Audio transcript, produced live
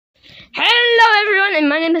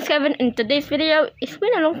my name is Kevin. In today's video, it's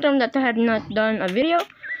been a long time that I have not done a video,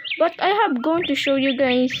 but I have going to show you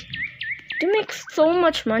guys to make so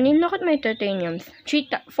much money. Look at my titaniums.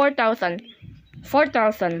 4,000.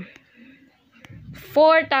 4,000.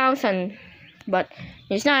 4,000. But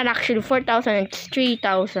it's not actually 4,000, it's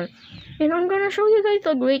 3,000. And I'm gonna show you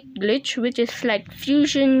guys a great glitch, which is like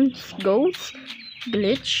Fusion Ghost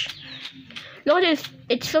glitch. Look at this,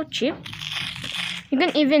 it's so cheap. You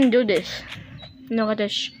can even do this. Look at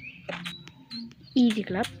this. Easy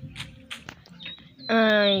clap.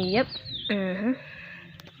 Yep.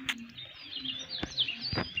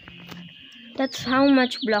 That's how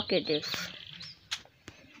much block it is.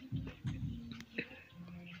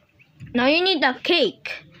 Now you need a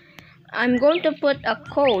cake. I'm going to put a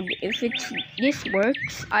code. If this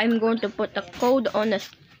works, I'm going to put a code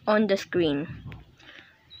on the screen.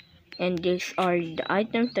 And these are the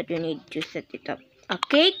items that you need to set it up. A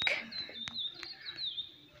cake,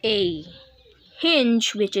 a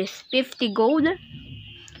hinge, which is 50 gold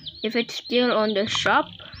if it's still on the shop,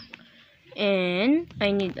 and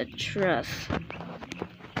I need a truss.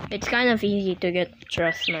 It's kind of easy to get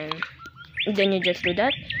truss, man. Then you just do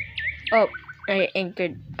that. Oh, I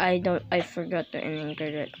anchored. I forgot to anchor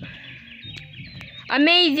it.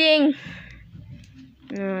 Amazing.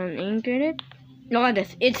 Anchored it. Look at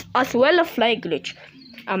this. It's as well a fly glitch,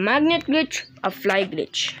 a magnet glitch, a fly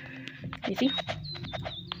glitch. You see?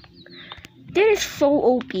 That is so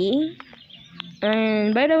OP.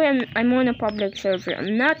 And by the way, I'm on a public server.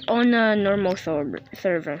 I'm not on a normal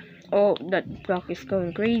server. Oh, that block is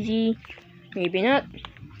going crazy. Maybe not.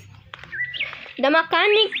 The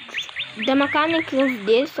mechanics of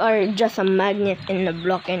this are just a magnet and a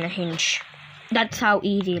block and a hinge. That's how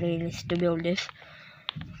easy it is to build this.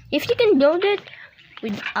 If you can build it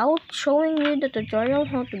without showing you the tutorial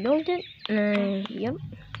how to build it, yep,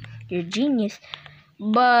 you're genius.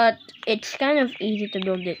 But it's kind of easy to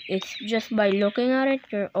build it. It's just by looking at it,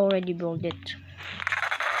 you're already built it.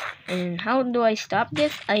 And how do I stop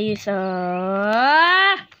this? I use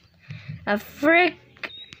a frick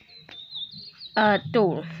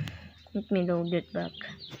tool. Let me load it back.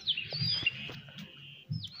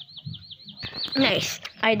 Nice.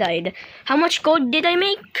 I died. How much gold did I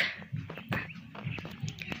make?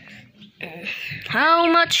 How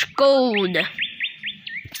much gold?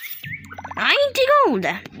 90 gold.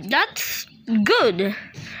 That's good.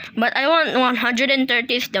 But I want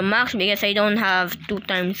 130 is the max because I don't have 2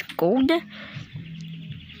 times gold.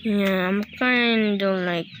 Yeah, I'm kind of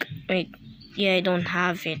like, wait, yeah, I don't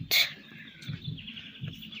have it.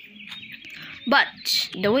 But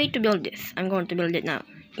the way to build this, I'm going to build it now.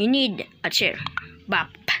 You need a chair, bap,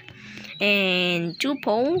 and 2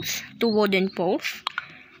 poles, 2 wooden poles,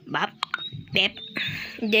 bap, bep.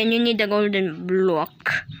 Then you need a golden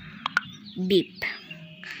block, beep.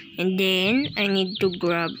 And then I need to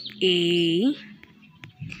grab a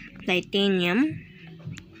titanium.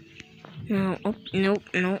 No, oh, no.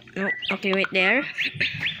 Okay, right there.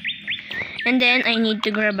 And then I need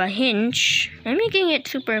to grab a hinge. I'm making it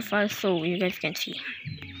super fast so you guys can see.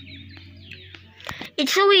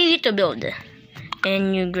 It's so easy to build.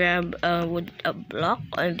 And you grab a block,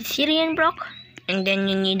 a obsidian block, and then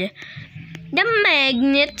you need the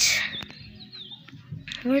magnet.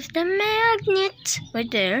 Where's the magnet? Right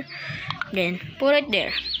there. Then put it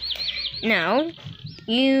there. Now,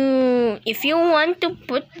 if you want to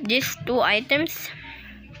put these 2 items,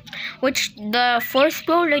 which the first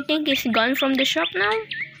gold I think is gone from the shop now.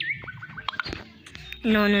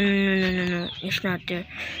 No. It's not there.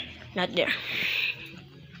 Not there.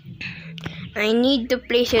 I need to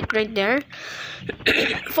place it right there.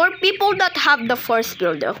 For people that have the first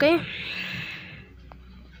build, okay?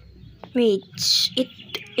 Wait,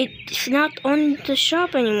 it's not on the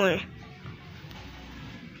shop anymore.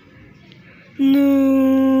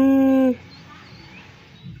 No.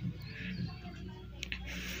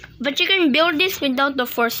 But you can build this without the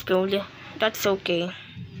first build. That's okay.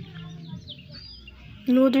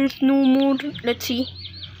 No, there's no more. Let's see.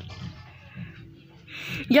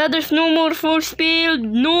 Yeah, there's no more first build.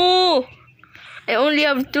 No! I only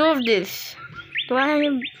have 2 of this. Do I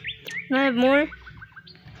have more?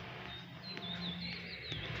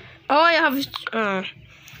 Oh, I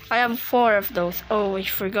have 4 of those. Oh, I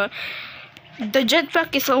forgot. The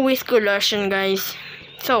jetpack is always collision, guys.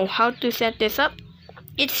 So, how to set this up?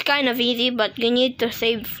 It's kind of easy, but you need to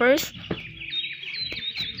save first.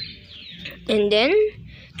 And then,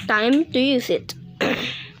 time to use it.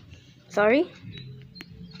 Sorry.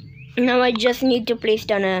 Now I just need to place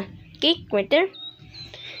down a cake right there.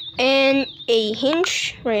 And a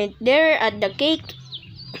hinge right there at the cake.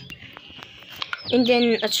 And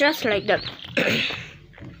then a truss like that.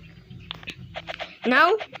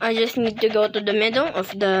 Now I just need to go to the middle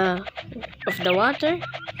of the water,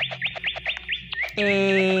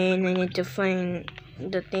 and I need to find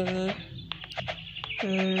the thingy.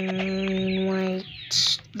 Right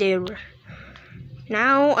there.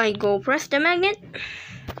 Now I go press the magnet.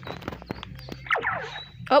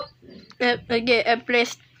 Oh, okay, I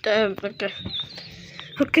pressed. Okay.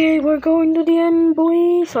 Okay, we're going to the end,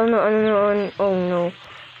 boys. Oh no, oh no.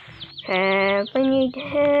 Help! I need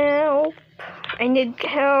help. I need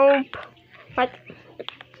help. What?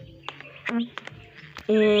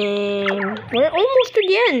 We're almost to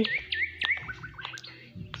the end.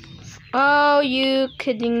 Oh, you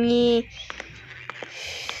kidding me?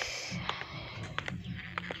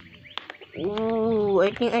 Ooh,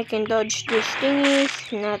 I think I can dodge these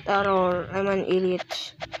thingies. Not at all. I'm an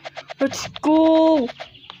idiot. Let's go!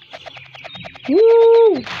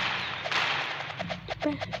 Woo!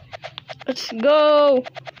 Let's go!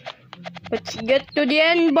 Let's get to the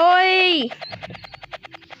end, boy!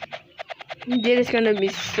 This is gonna be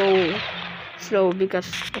so slow because...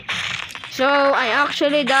 So, I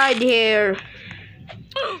actually died here.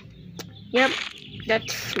 Yep,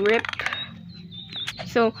 that's RIP.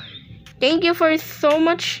 So, thank you so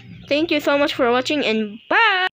much for watching, and bye!